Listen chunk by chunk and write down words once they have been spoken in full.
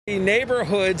The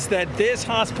neighborhoods that this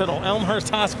hospital,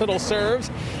 Elmhurst Hospital, serves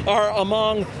are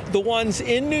among the ones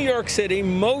in New York City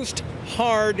most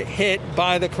hard hit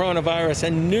by the coronavirus,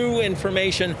 and new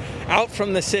information out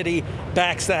from the city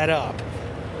backs that up.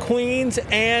 Queens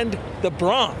and the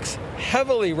Bronx,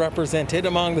 heavily represented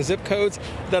among the zip codes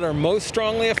that are most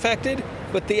strongly affected,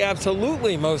 but the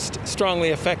absolutely most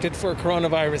strongly affected for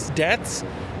coronavirus deaths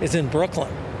is in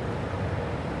Brooklyn.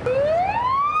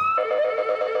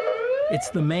 It's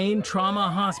the main trauma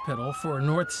hospital for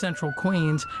North Central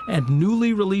Queens, and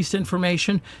newly released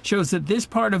information shows that this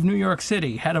part of New York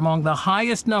City had among the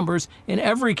highest numbers in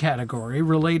every category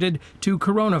related to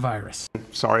coronavirus.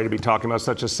 Sorry to be talking about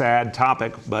such a sad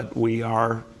topic, but we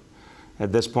are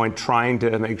at this point trying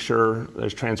to make sure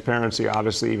there's transparency,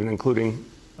 obviously, even including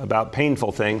about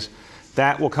painful things.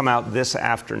 That will come out this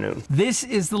afternoon. This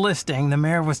is the listing the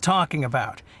mayor was talking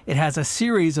about. It has a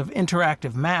series of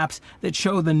interactive maps that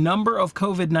show the number of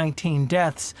COVID-19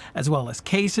 deaths, as well as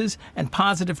cases and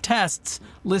positive tests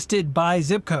listed by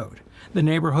zip code. The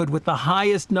neighborhood with the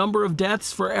highest number of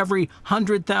deaths for every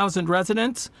 100,000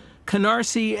 residents,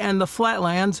 Canarsie and the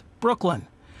Flatlands, Brooklyn.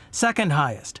 Second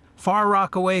highest, Far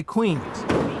Rockaway, Queens.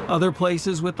 Other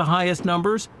places with the highest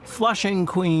numbers, Flushing,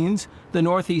 Queens, the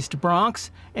Northeast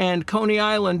Bronx, and Coney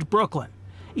Island, Brooklyn.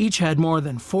 Each had more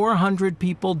than 400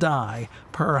 people die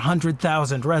per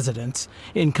 100,000 residents.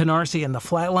 In Canarsie and the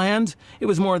Flatlands, it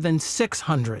was more than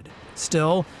 600.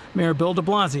 Still, Mayor Bill de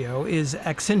Blasio is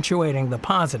accentuating the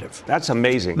positive. That's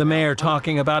amazing. The mayor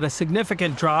talking about a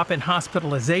significant drop in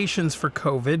hospitalizations for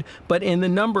COVID, but in the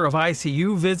number of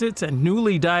ICU visits and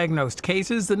newly diagnosed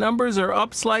cases, the numbers are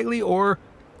up slightly or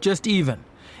just even.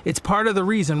 It's part of the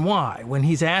reason why, when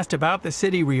he's asked about the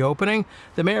city reopening,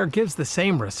 the mayor gives the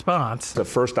same response. The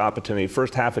first opportunity,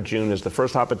 first half of June, is the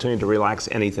first opportunity to relax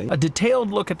anything. A detailed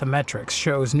look at the metrics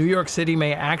shows New York City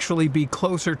may actually be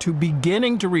closer to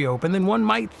beginning to reopen than one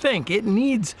might think. It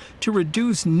needs to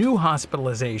reduce new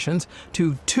hospitalizations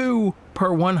to 2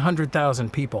 per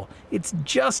 100,000 people. It's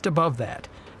just above that.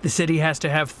 The city has to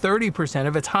have 30%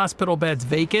 of its hospital beds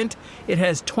vacant. It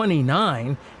has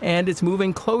 29, and it's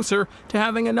moving closer to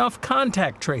having enough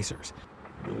contact tracers.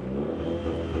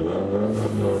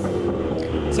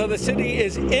 So the city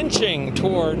is inching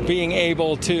toward being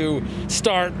able to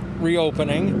start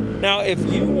reopening. Now, if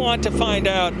you want to find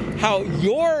out how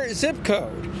your zip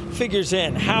code figures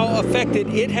in how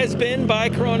affected it has been by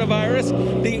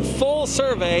coronavirus, the full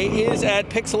survey is at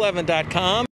pix11.com.